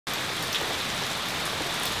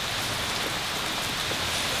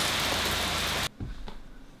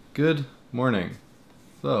Good morning.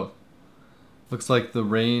 So, looks like the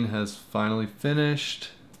rain has finally finished,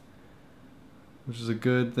 which is a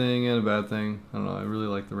good thing and a bad thing. I don't know, I really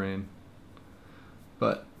like the rain,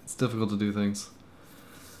 but it's difficult to do things.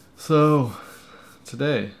 So,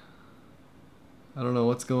 today, I don't know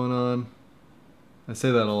what's going on. I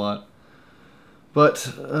say that a lot.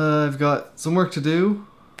 But I've got some work to do,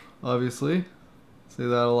 obviously. Say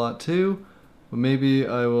that a lot too. But maybe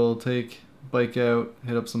I will take a bike out,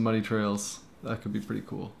 hit up some muddy trails. That could be pretty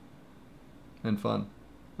cool. And fun.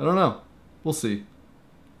 I don't know. We'll see.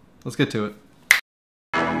 Let's get to it.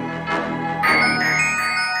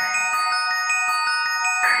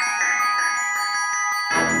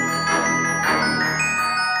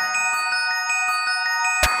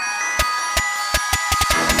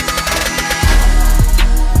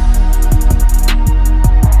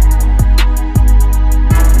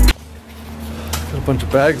 A bunch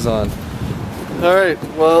of bags on. Alright,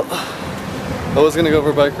 well, I was gonna go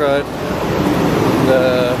for a bike ride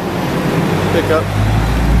and pick up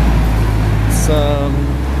some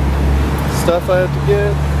stuff I have to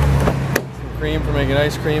get. Some cream for making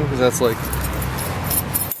ice cream, because that's like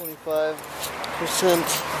 25%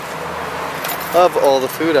 of all the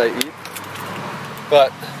food I eat.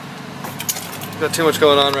 But I've got too much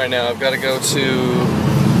going on right now. I've got to go to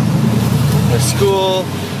my school.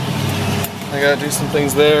 I gotta do some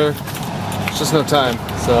things there. It's just no time.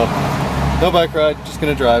 So, no bike ride, just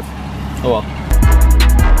gonna drive. Oh well.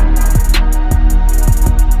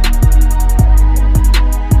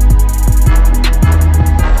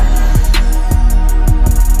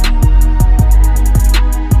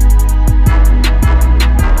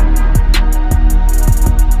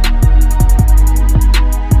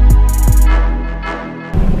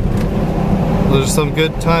 Those are some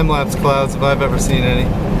good time-lapse clouds if I've ever seen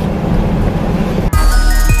any.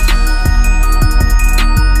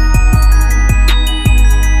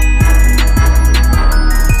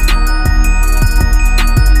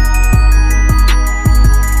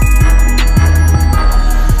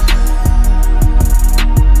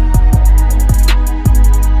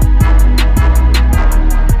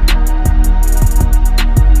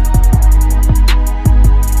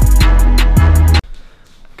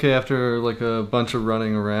 Okay, after like a bunch of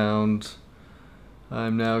running around,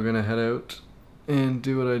 I'm now gonna head out and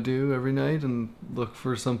do what I do every night and look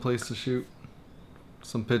for some place to shoot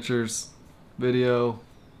some pictures, video,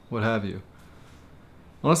 what have you.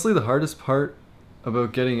 Honestly, the hardest part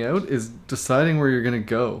about getting out is deciding where you're gonna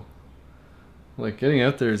go. Like, getting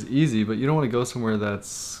out there is easy, but you don't want to go somewhere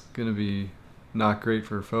that's gonna be not great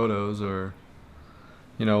for photos or,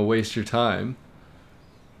 you know, waste your time.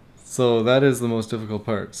 So that is the most difficult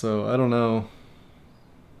part. So I don't know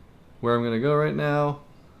where I'm gonna go right now.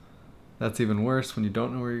 That's even worse when you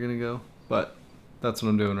don't know where you're gonna go. But that's what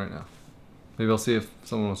I'm doing right now. Maybe I'll see if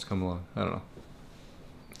someone wants to come along. I don't know.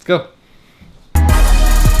 Let's go.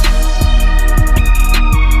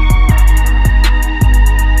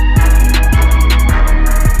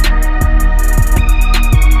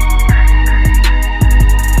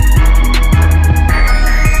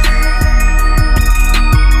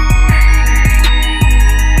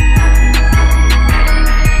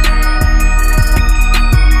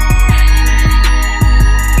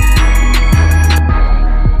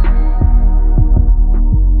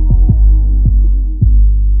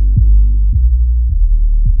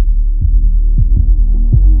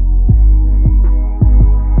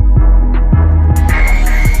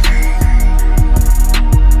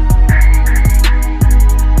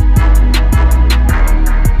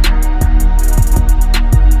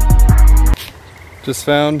 Just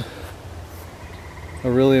found a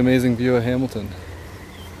really amazing view of Hamilton.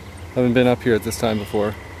 Haven't been up here at this time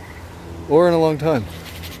before, or in a long time.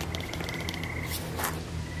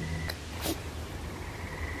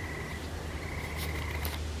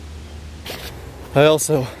 I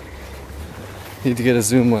also need to get a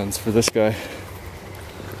zoom lens for this guy.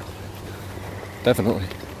 Definitely.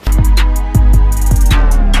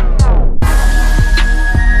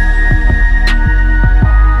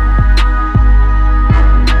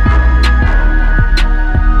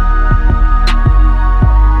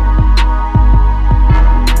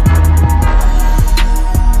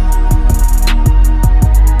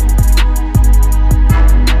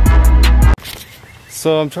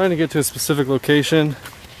 So I'm trying to get to a specific location.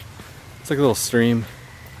 It's like a little stream.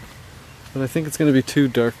 But I think it's going to be too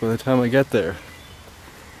dark by the time I get there.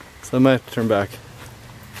 So I might have to turn back.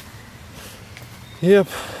 Yep,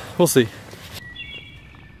 we'll see.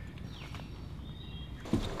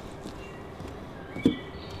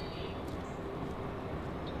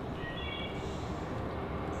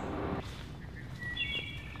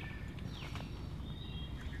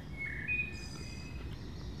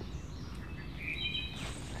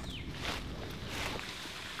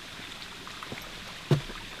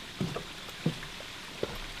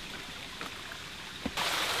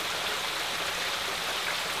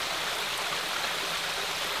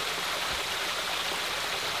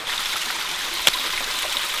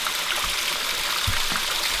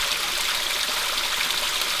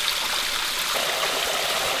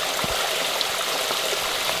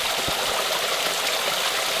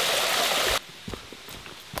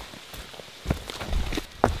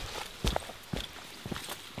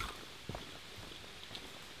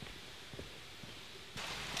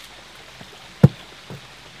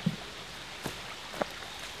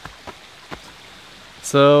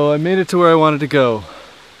 So I made it to where I wanted to go.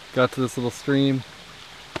 Got to this little stream.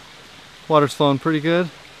 Water's flowing pretty good.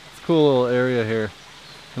 It's a cool little area here.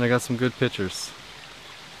 And I got some good pictures.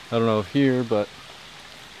 I don't know if here, but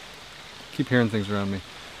I keep hearing things around me.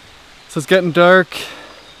 So it's getting dark.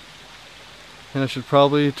 And I should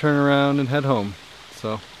probably turn around and head home.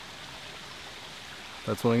 So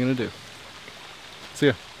that's what I'm gonna do. See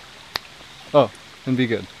ya. Oh, and be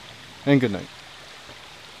good. And good night.